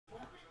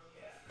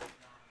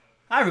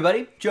Hi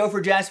everybody, Joe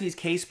for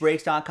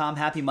JaspysCaseBreaks.com.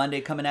 Happy Monday,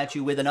 coming at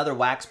you with another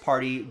Wax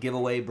Party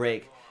giveaway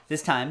break.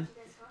 This time,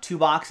 2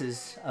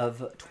 boxes of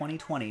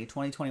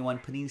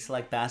 2020-2021 Panini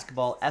Select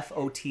Basketball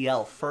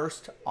FOTL,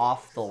 first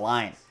off the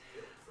line.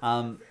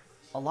 A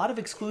lot of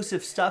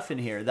exclusive stuff in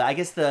here. I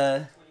guess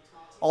the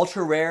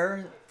ultra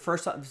rare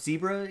first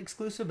Zebra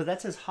exclusive, but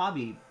that says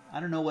hobby. I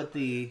don't know what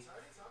the...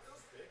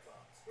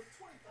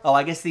 Oh,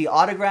 I guess the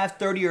autograph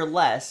 30 or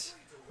less,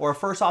 or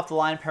first off the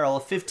line parallel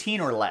 15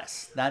 or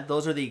less.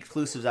 Those are the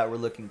exclusives that we're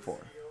looking for.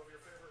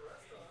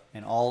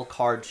 And all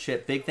card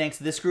ship. Big thanks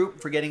to this group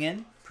for getting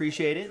in.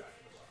 Appreciate it.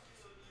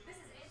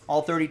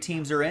 All 30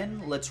 teams are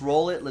in. Let's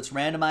roll it. Let's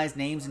randomize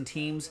names and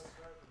teams.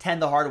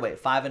 10 the hard way.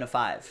 5 and a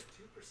 5.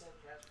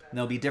 And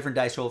there'll be different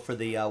dice roll for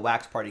the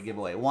Wax Party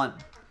giveaway. 1,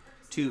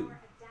 2,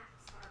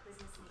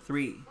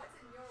 3,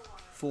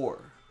 4,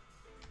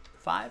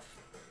 5,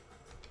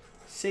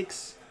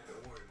 6,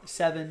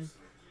 7,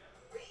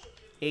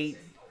 8,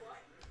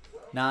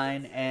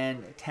 9,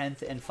 and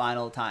 10th and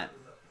final time.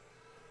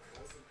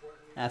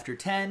 After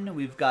 10,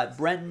 we've got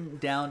Brenton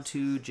down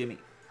to Jimmy.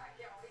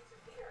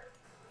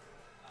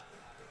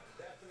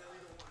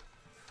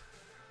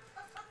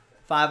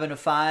 Five and a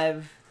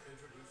 5,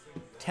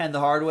 10 the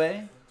hard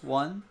way.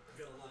 1,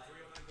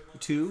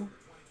 2,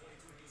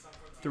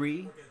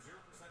 3,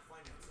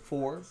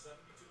 4,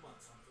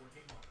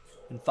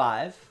 and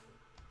 5,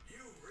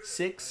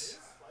 6,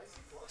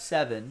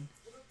 7,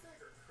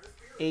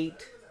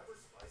 8,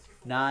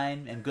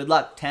 9, and good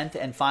luck. 10th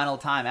and final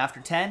time. After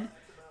 10,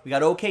 we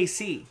got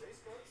OKC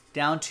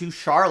down to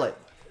Charlotte.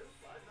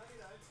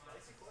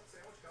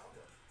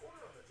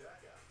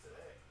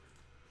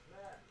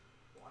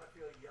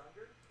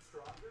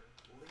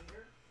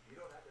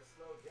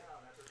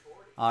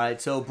 All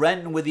right, so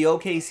Brenton with the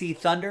OKC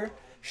Thunder,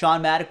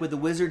 Sean Maddock with the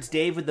Wizards,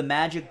 Dave with the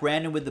Magic,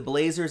 Brandon with the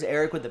Blazers,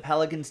 Eric with the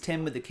Pelicans,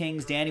 Tim with the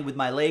Kings, Danny with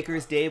my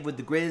Lakers, Dave with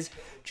the Grizz,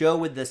 Joe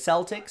with the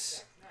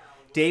Celtics,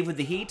 Dave with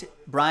the Heat,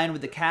 Brian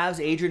with the Cavs,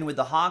 Adrian with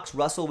the Hawks,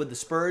 Russell with the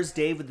Spurs,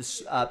 Dave with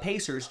the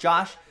Pacers,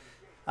 Josh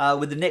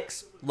with the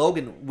Knicks,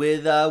 Logan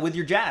with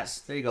your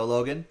Jazz. There you go,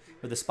 Logan,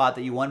 with the spot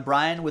that you won.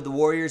 Brian with the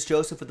Warriors,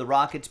 Joseph with the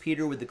Rockets,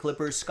 Peter with the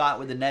Clippers, Scott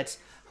with the Nets,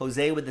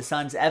 Jose with the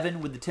Suns,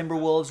 Evan with the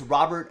Timberwolves,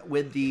 Robert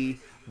with the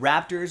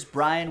Raptors,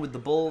 Brian with the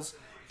Bulls,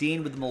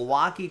 Dean with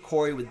Milwaukee,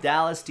 Corey with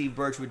Dallas, Steve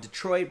Birch with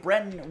Detroit,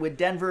 Brenton with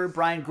Denver,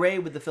 Brian Gray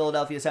with the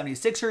Philadelphia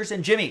 76ers,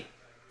 and Jimmy,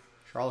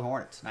 Charlotte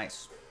Hornets.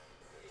 Nice.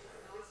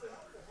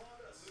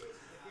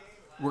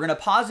 We're going to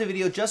pause the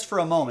video just for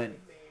a moment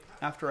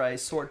after I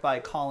sort by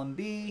column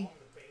B.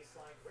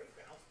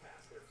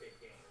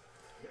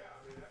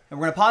 And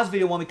we're going to pause the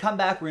video. When we come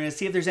back, we're going to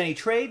see if there's any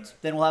trades.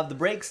 Then we'll have the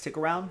break. Stick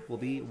around. We'll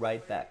be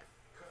right back.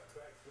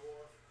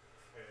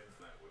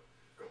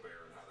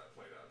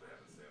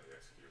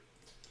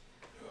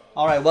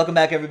 All right, welcome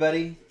back,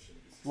 everybody.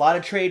 A lot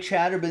of trade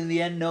chatter, but in the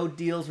end, no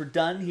deals were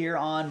done here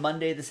on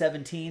Monday the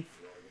 17th.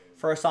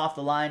 First off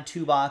the line,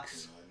 2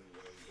 box.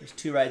 There's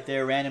 2 right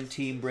there. Random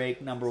team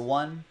break number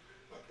 1.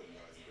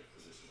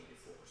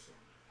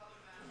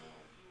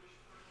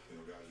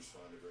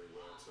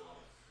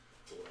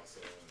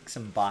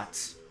 Some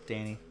bots,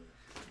 Danny.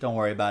 Don't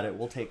worry about it.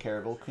 We'll take care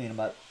of it. We'll clean them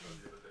up.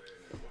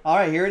 All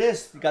right, here it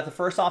is. You got the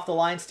first off the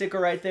line sticker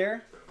right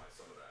there,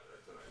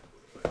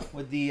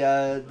 with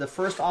the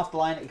first off the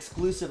line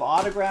exclusive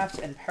autographs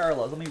and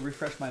parallels. Let me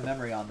refresh my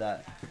memory on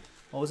that.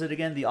 What was it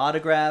again? The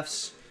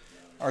autographs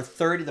are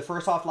 30. The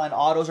first off the line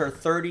autos are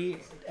 30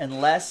 and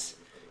less,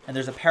 and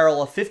there's a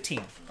parallel of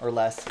 15 or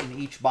less in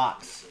each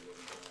box,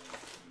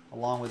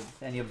 along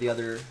with any of the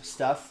other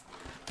stuff.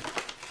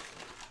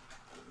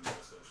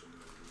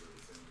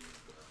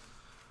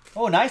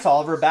 Oh, nice,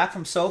 Oliver, back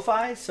from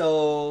SoFi.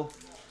 So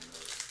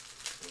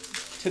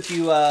took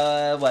you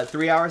what,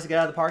 3 hours to get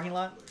out of the parking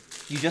lot?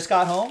 You just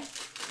got home?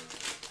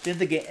 Didn't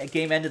the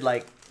game ended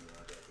like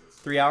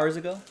 3 hours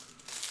ago?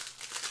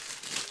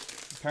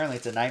 Apparently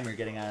it's a nightmare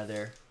getting out of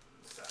there.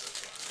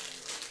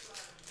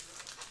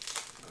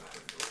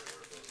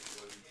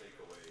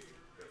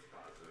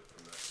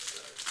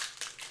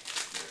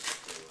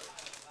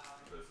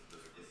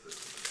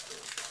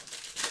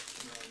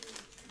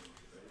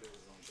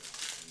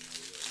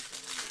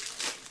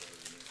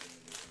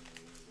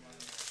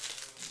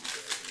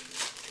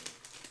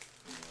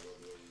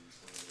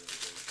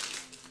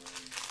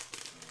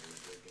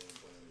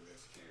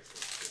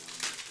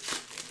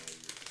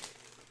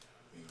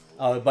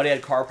 Oh, buddy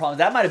had car problems.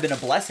 That might have been a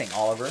blessing,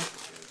 Oliver.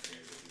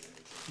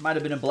 It might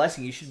have been a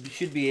blessing. You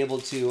should be able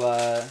to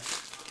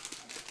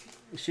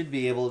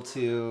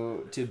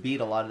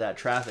beat a lot of that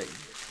traffic.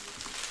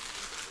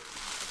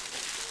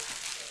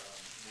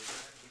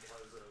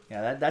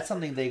 Yeah, that's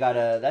something they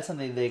gotta. That's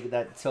something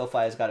that SoFi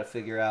has got to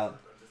figure out.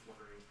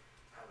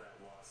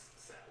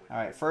 All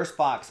right, first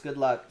box. Good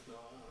luck.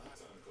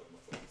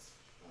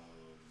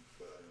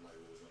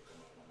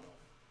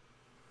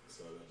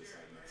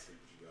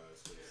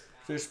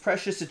 There's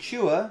Precious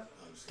Achua.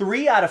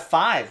 3 out of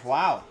 5.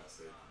 Wow.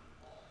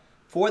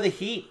 For the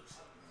Heat,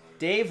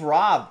 Dave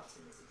Robb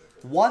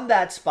won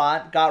that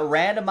spot, got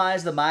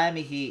randomized the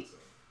Miami Heat.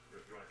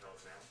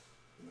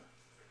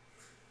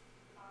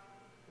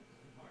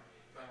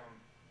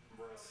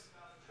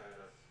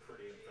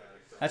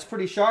 That's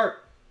pretty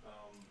sharp.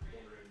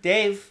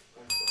 Dave,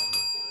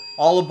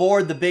 all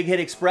aboard the Big Hit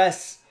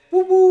Express.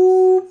 Woo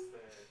woo.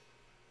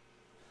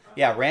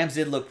 Yeah, Rams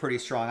did look pretty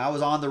strong. I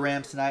was on the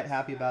Rams tonight.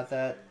 Happy about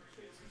that.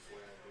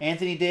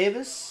 Anthony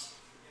Davis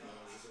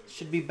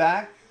should be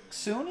back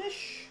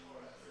soonish.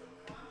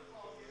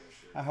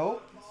 I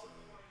hope.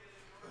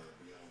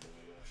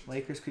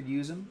 Lakers could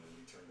use him.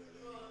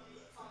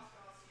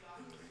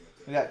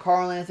 We got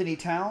Karl Anthony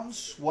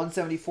Towns,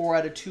 174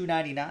 out of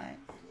 299.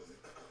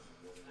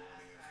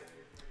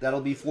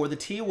 That'll be for the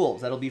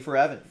T-Wolves. That'll be for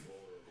Evan.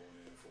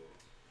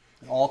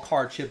 An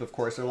all-card chip, of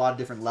course. There are a lot of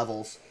different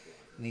levels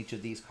in each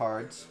of these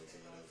cards.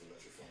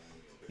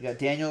 We got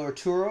Daniel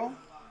Arturo,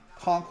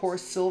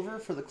 Concourse Silver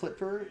for the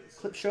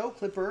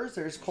Clippers.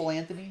 There's Cole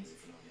Anthony.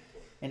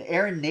 And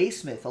Aaron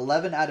Naismith,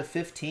 11 out of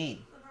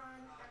 15.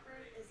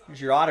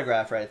 There's your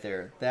autograph right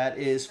there. That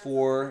is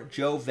for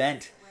Joe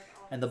Vent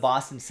and the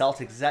Boston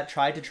Celtics. Is that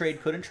tried to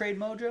trade, couldn't trade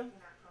mojo?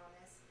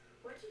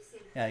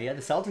 Yeah,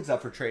 the Celtics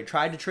up for trade.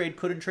 Tried to trade,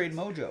 couldn't trade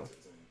mojo.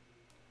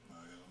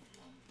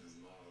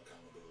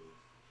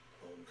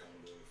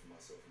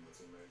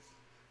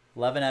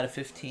 $11 out of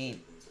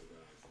 15.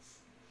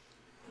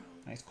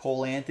 Nice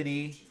Cole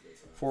Anthony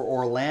for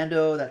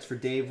Orlando. That's for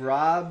Dave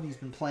Robb. He's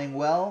been playing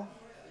well.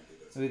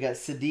 We got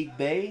Sadiq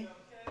Bey.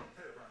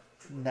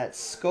 And that's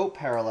scope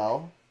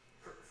parallel.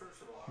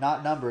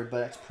 Not numbered,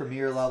 but that's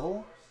premier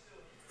level.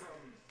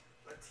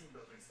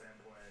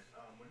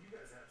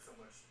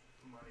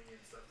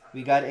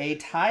 We got a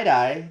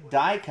tie-dye,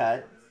 die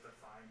cut,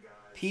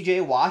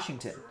 PJ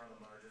Washington.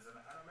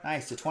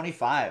 Nice, to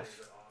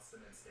 25.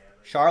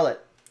 Charlotte,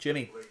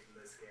 Jimmy.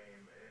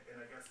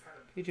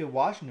 PJ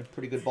Washington,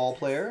 pretty good ball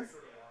player.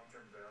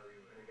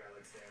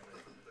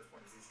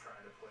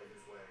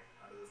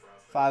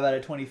 5 out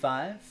of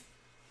 25.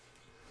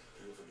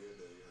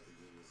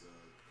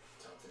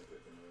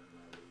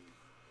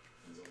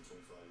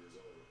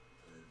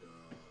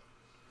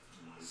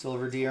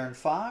 Silver De'Aaron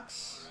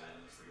Fox.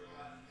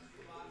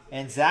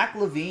 And Zach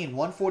LaVine,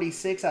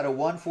 146 out of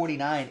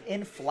 149,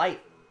 in flight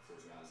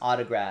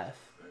autograph.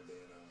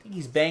 I think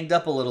he's banged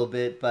up a little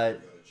bit,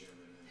 but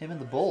him and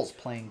the Bulls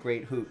playing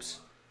great hoops.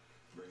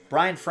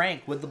 Brian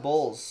Frank with the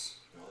Bulls.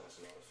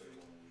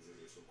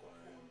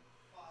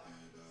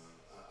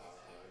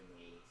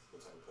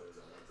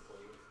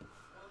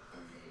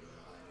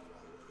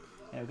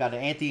 And we've got an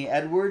Anthony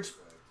Edwards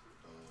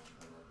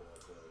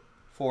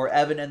for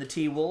Evan and the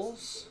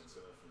T-Wolves.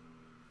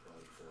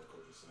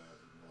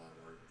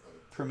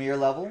 Premier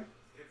level.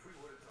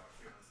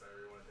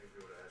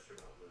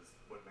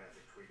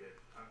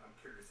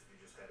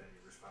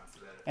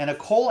 And a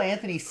Cole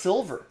Anthony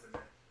Silver.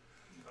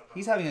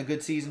 He's having a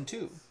good season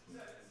too.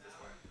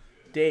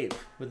 Dave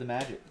with the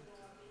Magic.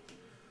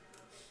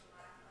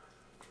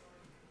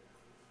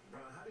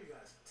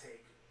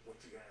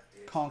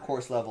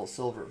 Concourse level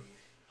Silver.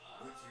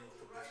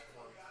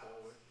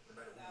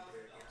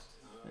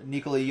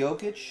 Nikola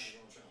Jokic,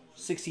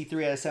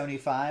 63 out of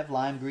 75,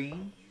 lime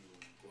green.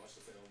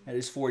 That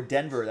is for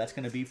Denver. That's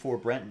going to be for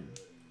Brenton.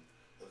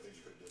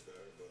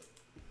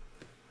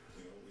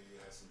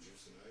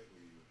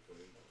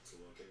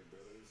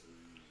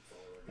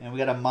 And we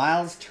got a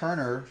Miles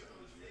Turner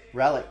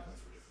relic.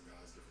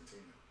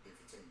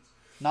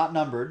 Not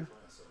numbered,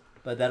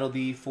 but that'll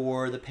be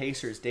for the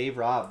Pacers. Dave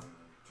Robb.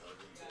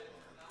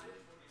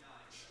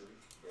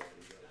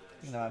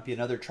 That might be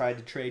another tried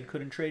to trade,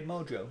 couldn't trade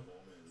mojo.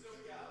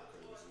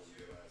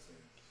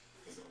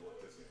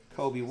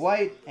 Kobe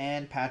White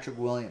and Patrick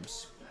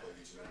Williams.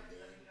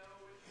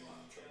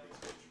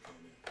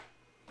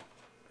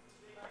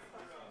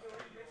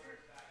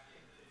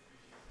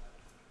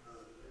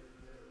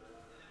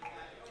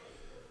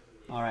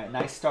 All right,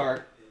 nice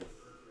start.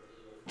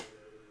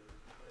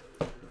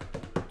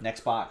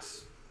 Next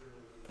box.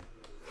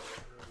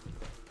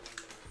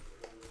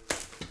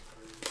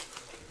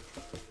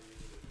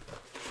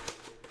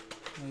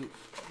 Maybe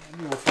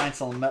we'll find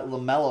some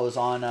LaMelos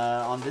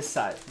on this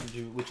side,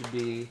 which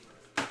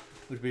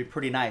would be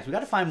pretty nice. We got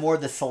to find more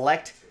of the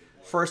select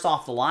first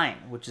off the line,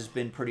 which has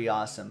been pretty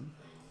awesome.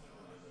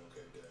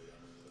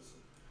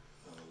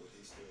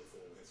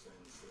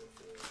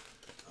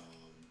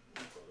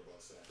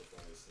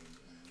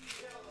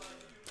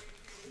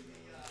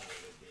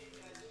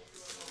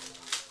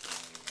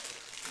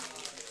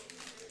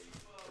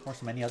 Or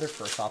so many other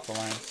first off the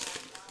lines.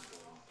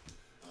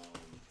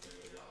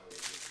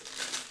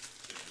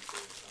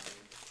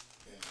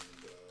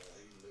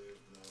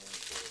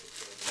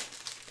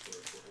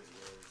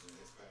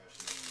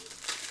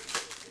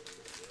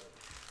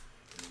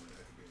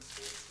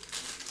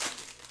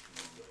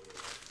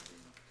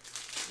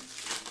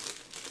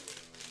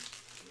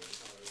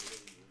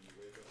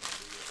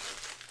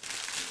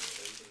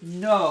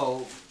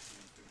 No.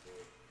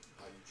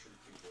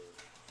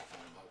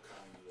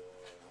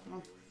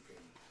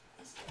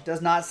 It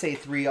does not say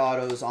 3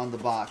 autos on the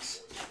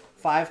box.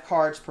 5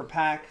 cards per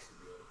pack,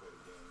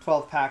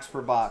 12 packs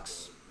per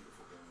box.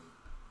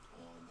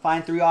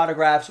 Find 3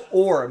 autographs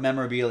or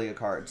memorabilia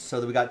cards.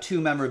 So that we got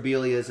 2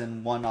 memorabilias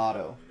and 1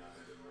 auto.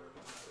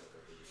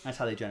 That's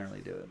how they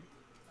generally do it.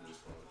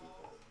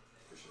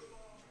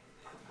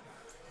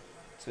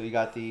 So you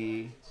got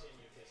the...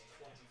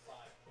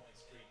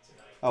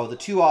 Oh, the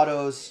 2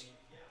 autos,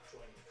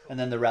 and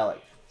then the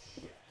relic.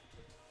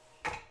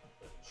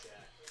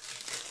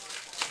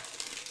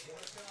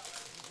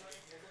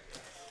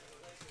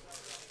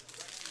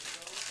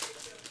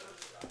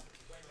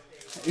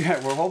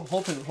 Yeah, we're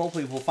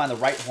hopefully we'll find the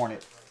right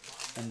Hornet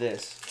in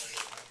this.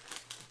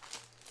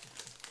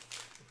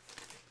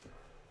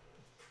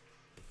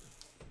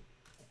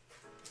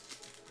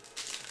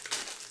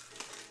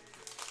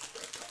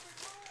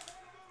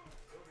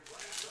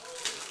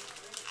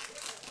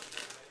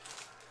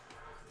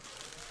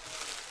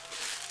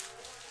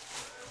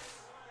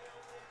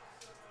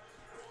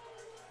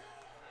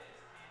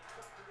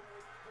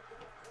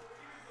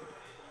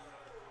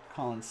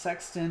 Colin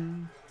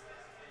Sexton.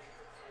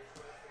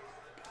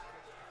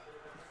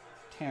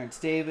 Terrence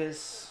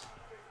Davis.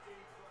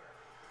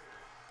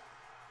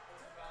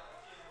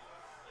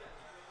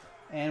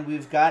 And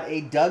we've got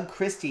a Doug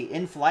Christie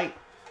in flight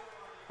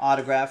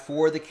autograph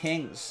for the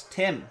Kings.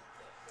 Tim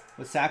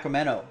with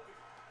Sacramento.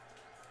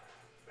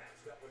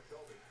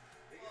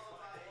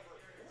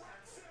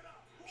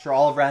 I'm sure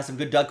Oliver has some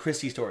good Doug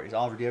Christie stories.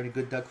 Oliver, do you have any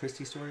good Doug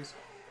Christie stories?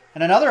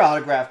 And another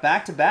autograph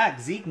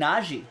back-to-back. Zeke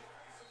Naji.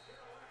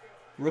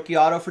 Rookie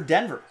auto for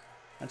Denver.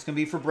 That's going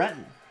to be for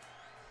Brenton.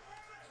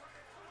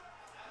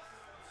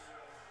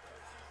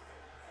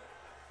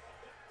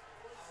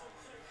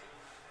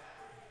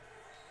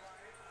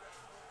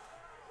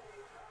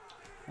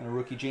 And a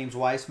rookie James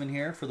Weissman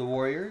here for the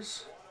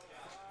Warriors.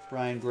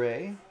 Brian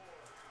Gray.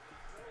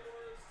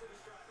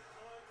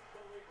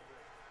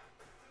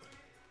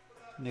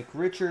 Nick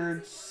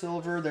Richards,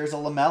 silver. There's a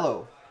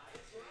LaMelo.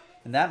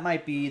 And that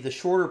might be the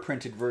shorter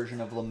printed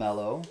version of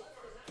LaMelo.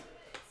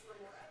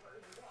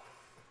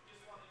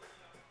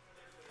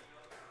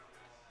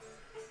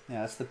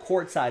 Yeah, it's the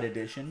courtside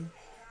edition.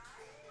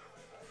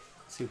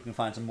 Let's see if we can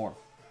find some more.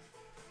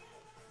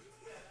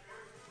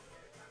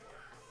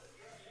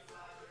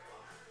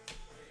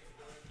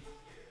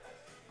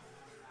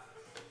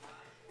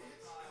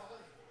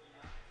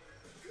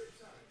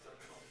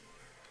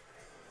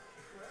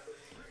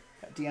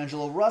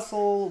 D'Angelo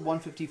Russell,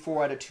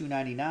 154 out of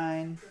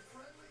 299.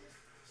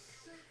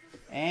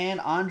 And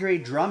Andre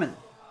Drummond.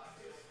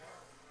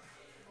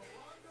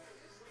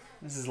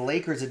 This is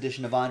Lakers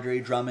edition of Andre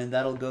Drummond.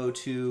 That'll go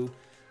to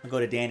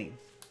Danny.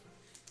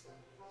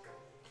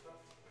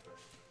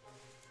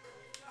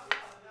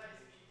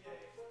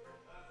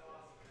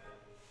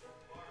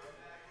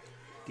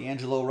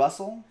 D'Angelo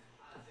Russell,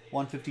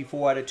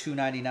 154 out of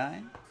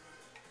 299.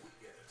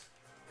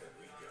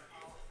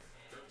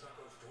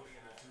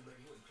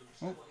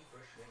 Oh,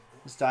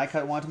 this die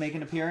cut wanted to make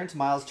an appearance.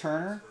 Miles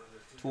Turner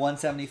to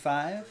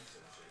 175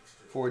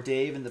 for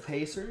Dave and the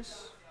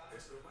Pacers.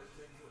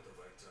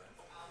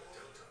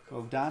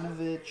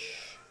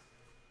 Bogdanovich.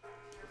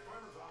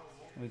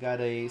 We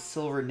got a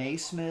silver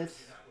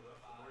Naismith.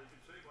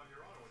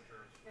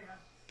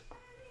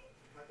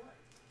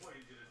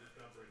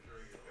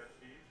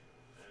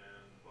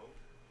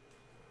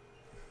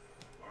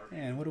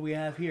 And what do we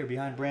have here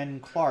behind Brandon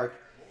Clark?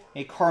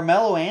 A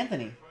Carmelo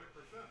Anthony.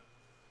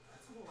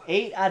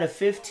 8 out of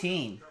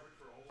 15.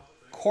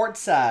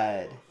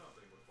 Courtside.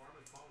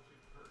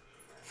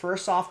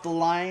 First off the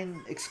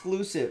line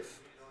exclusive.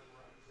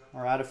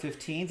 Or out of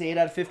 15s. 8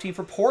 out of 15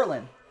 for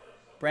Portland.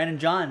 Brandon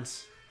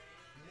Johns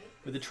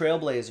with the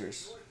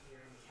Trailblazers.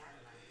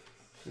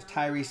 There's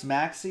Tyrese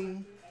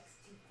Maxey.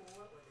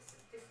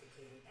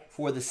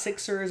 For the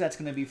Sixers, that's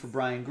going to be for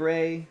Brian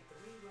Gray.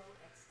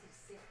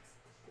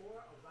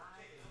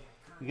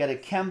 We got a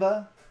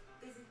Kemba.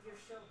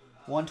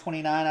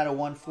 129 out of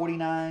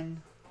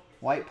 149.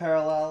 White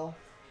parallel.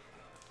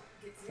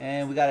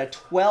 And we got a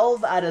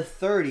 12 out of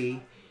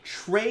 30.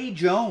 Trey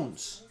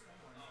Jones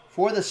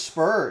for the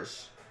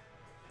Spurs.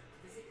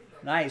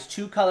 Nice.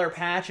 2-color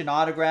patch and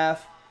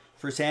autograph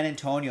for San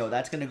Antonio.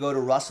 That's going to go to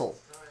Russell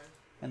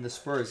and the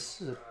Spurs.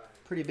 This is a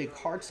pretty big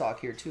cardstock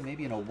here, too.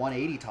 Maybe in a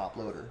 180 top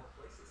loader.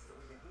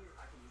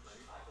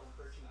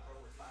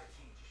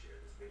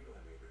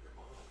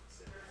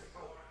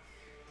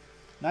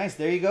 Nice.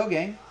 There you go,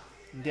 gang.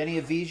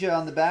 Denny Avija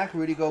on the back.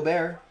 Rudy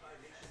Gobert.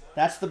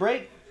 That's the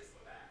break.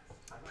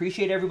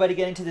 Appreciate everybody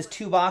getting to this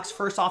 2-box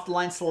first off the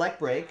line select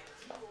break.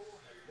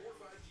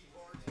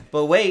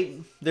 But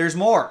wait, there's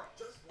more.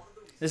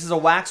 This is a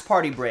wax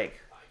party break.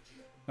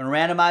 I'm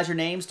going to randomize your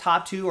names.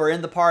 Top 2 are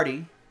in the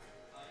party.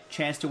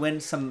 Chance to win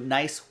some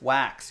nice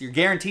wax. You're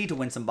guaranteed to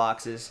win some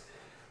boxes.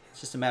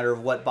 It's just a matter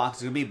of what box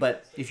it's going to be.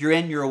 But if you're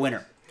in, you're a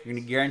winner. You're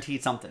going to guarantee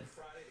something.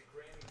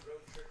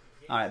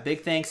 All right,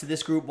 big thanks to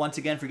this group once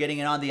again for getting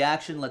in on the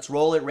action. Let's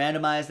roll it.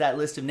 Randomize that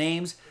list of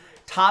names.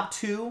 Top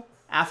 2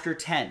 after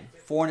 10.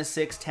 4 and a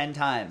 6, 10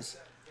 times.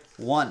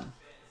 1,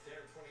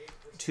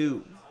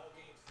 2,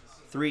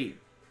 3,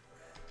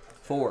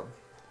 4,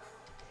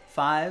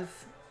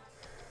 5,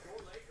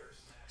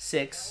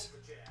 6,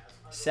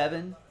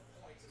 7,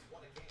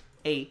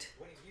 8,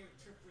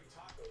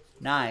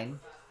 9,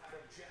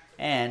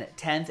 and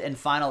 10th and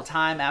final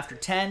time after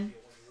 10.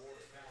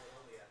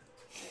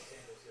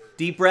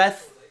 Deep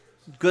breath.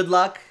 Good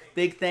luck.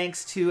 Big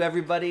thanks to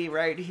everybody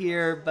right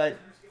here. But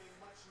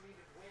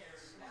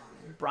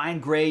Brian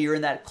Gray, you're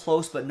in that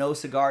close but no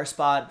cigar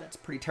spot. That's a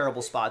pretty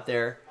terrible spot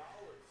there.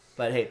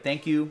 But hey,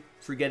 thank you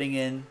for getting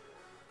in.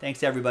 Thanks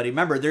to everybody.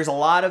 Remember, there's a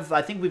lot of,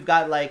 I think we've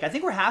got like, I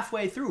think we're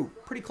halfway through.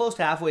 Pretty close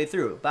to halfway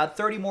through. About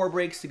 30 more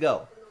breaks to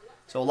go.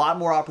 So a lot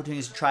more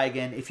opportunities to try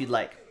again if you'd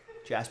like.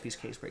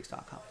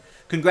 JaspysCaseBreaks.com.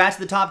 Congrats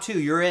to the top 2.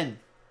 You're in.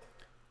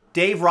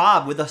 Dave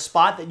Robb with a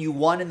spot that you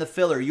won in the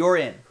filler. You're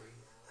in.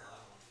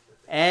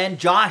 And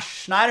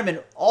Josh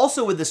Schneiderman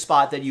also with the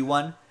spot that you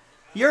won.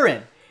 You're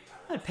in.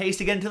 It pays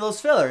to get into those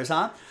fillers,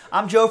 huh?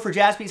 I'm Joe for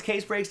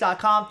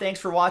JaspysCaseBreaks.com. Thanks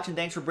for watching.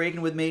 Thanks for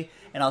breaking with me.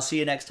 And I'll see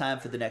you next time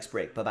for the next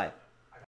break. Bye-bye.